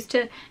opposed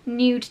to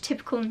nude,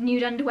 typical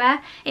nude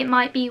underwear. It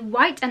might be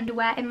white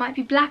underwear, it might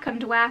be black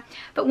underwear,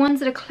 but ones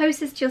that are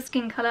closest to your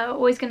skin colour are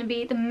always going to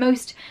be the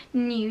most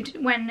nude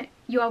when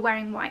you are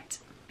wearing white.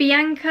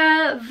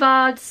 Bianca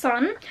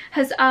Vardson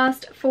has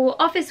asked for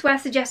office wear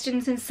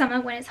suggestions in summer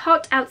when it's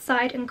hot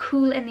outside and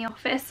cool in the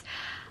office.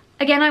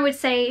 Again, I would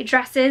say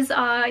dresses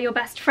are your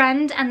best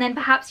friend, and then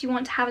perhaps you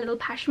want to have a little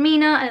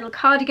pashmina, a little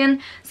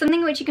cardigan,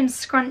 something which you can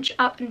scrunch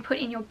up and put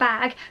in your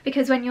bag,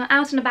 because when you're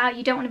out and about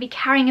you don't want to be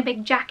carrying a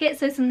big jacket,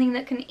 so something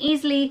that can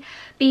easily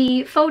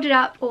be folded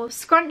up or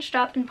scrunched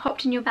up and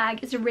popped in your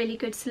bag is a really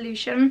good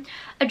solution.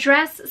 A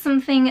dress,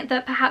 something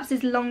that perhaps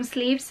is long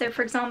sleeved, so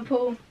for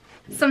example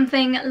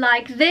something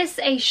like this,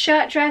 a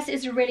shirt dress,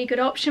 is a really good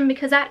option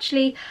because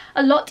actually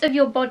a lot of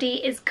your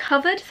body is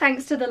covered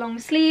thanks to the long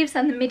sleeves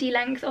and the midi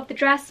length of the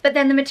dress, but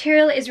then the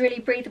material is really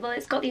breathable.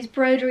 It's got these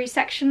broderie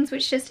sections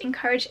which just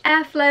encourage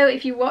airflow.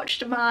 If you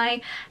watched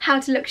my how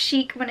to look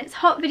chic when it's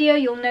hot video,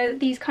 you'll know that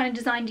these kind of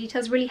design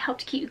details really help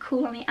to keep you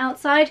cool on the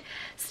outside.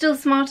 Still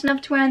smart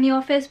enough to wear in the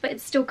office, but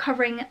it's still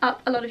covering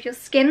up a lot of your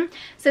skin.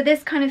 So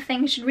this kind of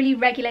thing should really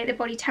regulate the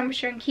body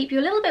temperature and keep you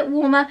a little bit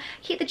warmer,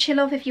 keep the chill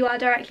off if you are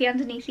directly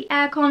underneath the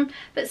aircon,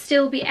 but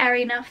still be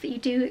airy enough that you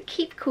do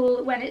keep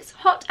cool when it's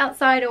hot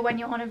outside or when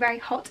you're on a very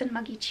hot and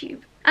muggy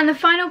tube. And the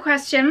final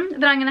question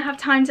that I'm going to have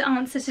time to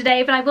answer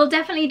today, but I will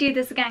definitely do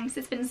this again because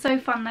it's been so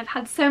fun. I've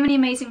had so many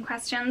amazing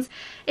questions.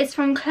 It's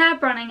from Claire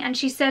Brunning, and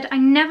she said, I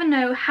never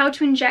know how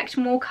to inject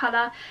more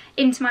colour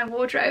into my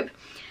wardrobe.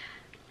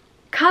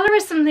 Colour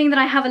is something that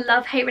I have a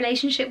love-hate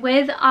relationship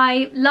with.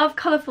 I love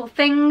colourful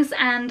things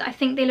and I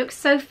think they look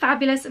so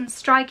fabulous and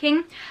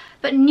striking.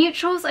 But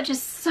neutrals are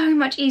just so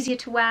much easier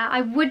to wear. I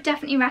would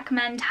definitely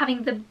recommend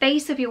having the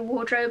base of your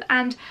wardrobe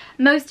and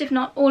most if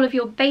not all of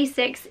your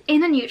basics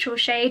in a neutral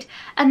shade,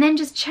 and then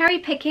just cherry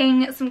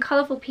picking some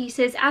colourful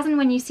pieces as and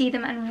when you see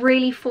them and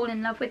really fall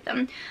in love with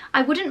them.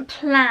 I wouldn't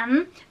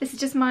plan, this is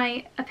just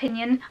my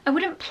opinion, I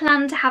wouldn't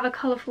plan to have a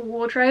colourful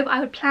wardrobe.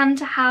 I would plan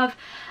to have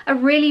a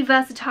really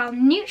versatile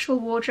neutral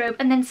wardrobe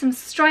and then some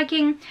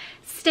striking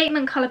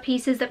statement colour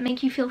pieces that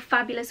make you feel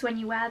fabulous when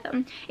you wear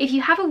them. If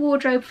you have a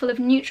wardrobe full of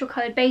neutral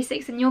coloured basics,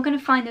 basics, and you're going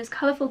to find those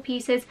colourful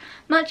pieces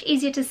much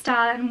easier to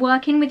style and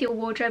work in with your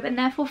wardrobe, and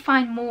therefore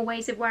find more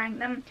ways of wearing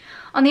them.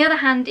 On the other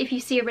hand, if you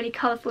see a really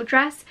colourful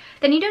dress,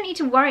 then you don't need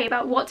to worry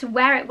about what to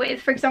wear it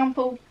with. For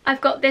example,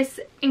 I've got this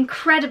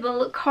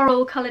incredible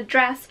coral coloured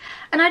dress,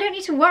 and I don't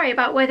need to worry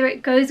about whether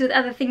it goes with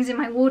other things in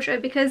my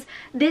wardrobe, because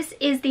this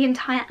is the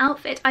entire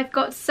outfit. I've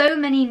got so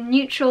many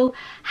neutral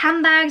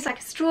handbags, like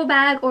a straw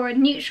bag or a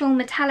neutral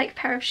metallic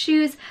pair of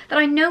shoes, that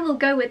I know will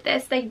go with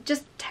this. They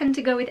just tend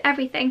to go with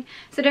everything,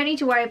 so I don't need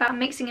to worry about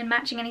mixing and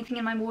matching anything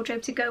in my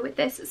wardrobe to go with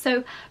this.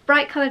 So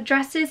bright coloured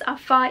dresses are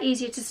far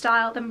easier to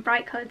style than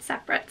bright coloured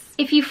separates.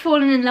 If you've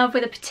fallen in love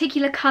with a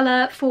particular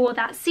colour for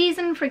that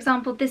season, for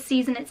example this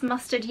season it's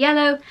mustard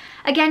yellow,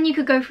 again you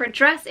could go for a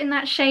dress in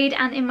that shade,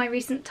 and in my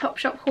recent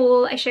Topshop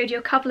haul I showed you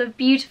a couple of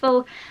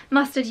beautiful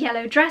mustard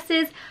yellow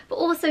dresses, but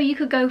also you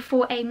could go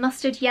for a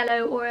mustard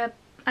yellow or a,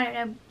 I don't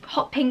know,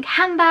 hot pink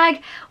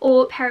handbag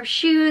or pair of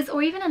shoes,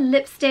 or even a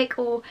lipstick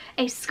or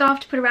a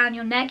scarf to put around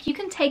your neck. You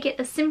can take it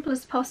as simple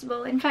as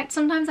possible. In fact,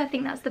 sometimes I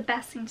think that's the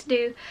best thing to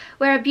do.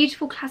 Wear a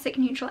beautiful classic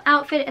neutral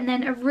outfit and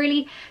then a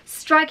really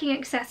striking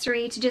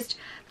accessory to just,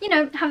 you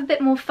know, have a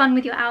bit more fun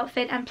with your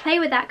outfit and play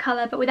with that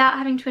colour, but without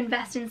having to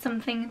invest in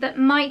something that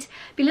might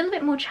be a little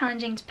bit more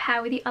challenging to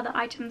pair with the other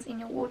items in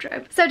your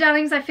wardrobe. So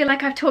darlings, I feel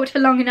like I've talked for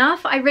long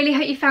enough. I really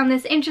hope you found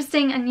this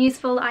interesting and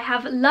useful. I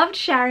have loved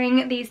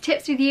sharing these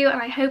tips with you,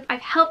 and I hope I've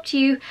helped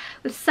you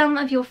with some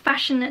of your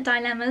fashion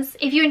dilemmas.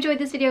 If you enjoyed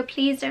this video,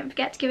 please don't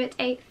forget to give it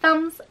a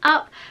thumbs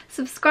up,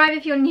 subscribe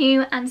if you're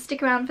new, and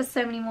stick around for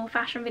so many more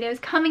fashion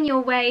videos coming your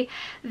way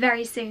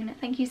very soon.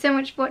 Thank you so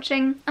much for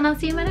watching, and I'll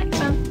see you in my next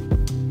one.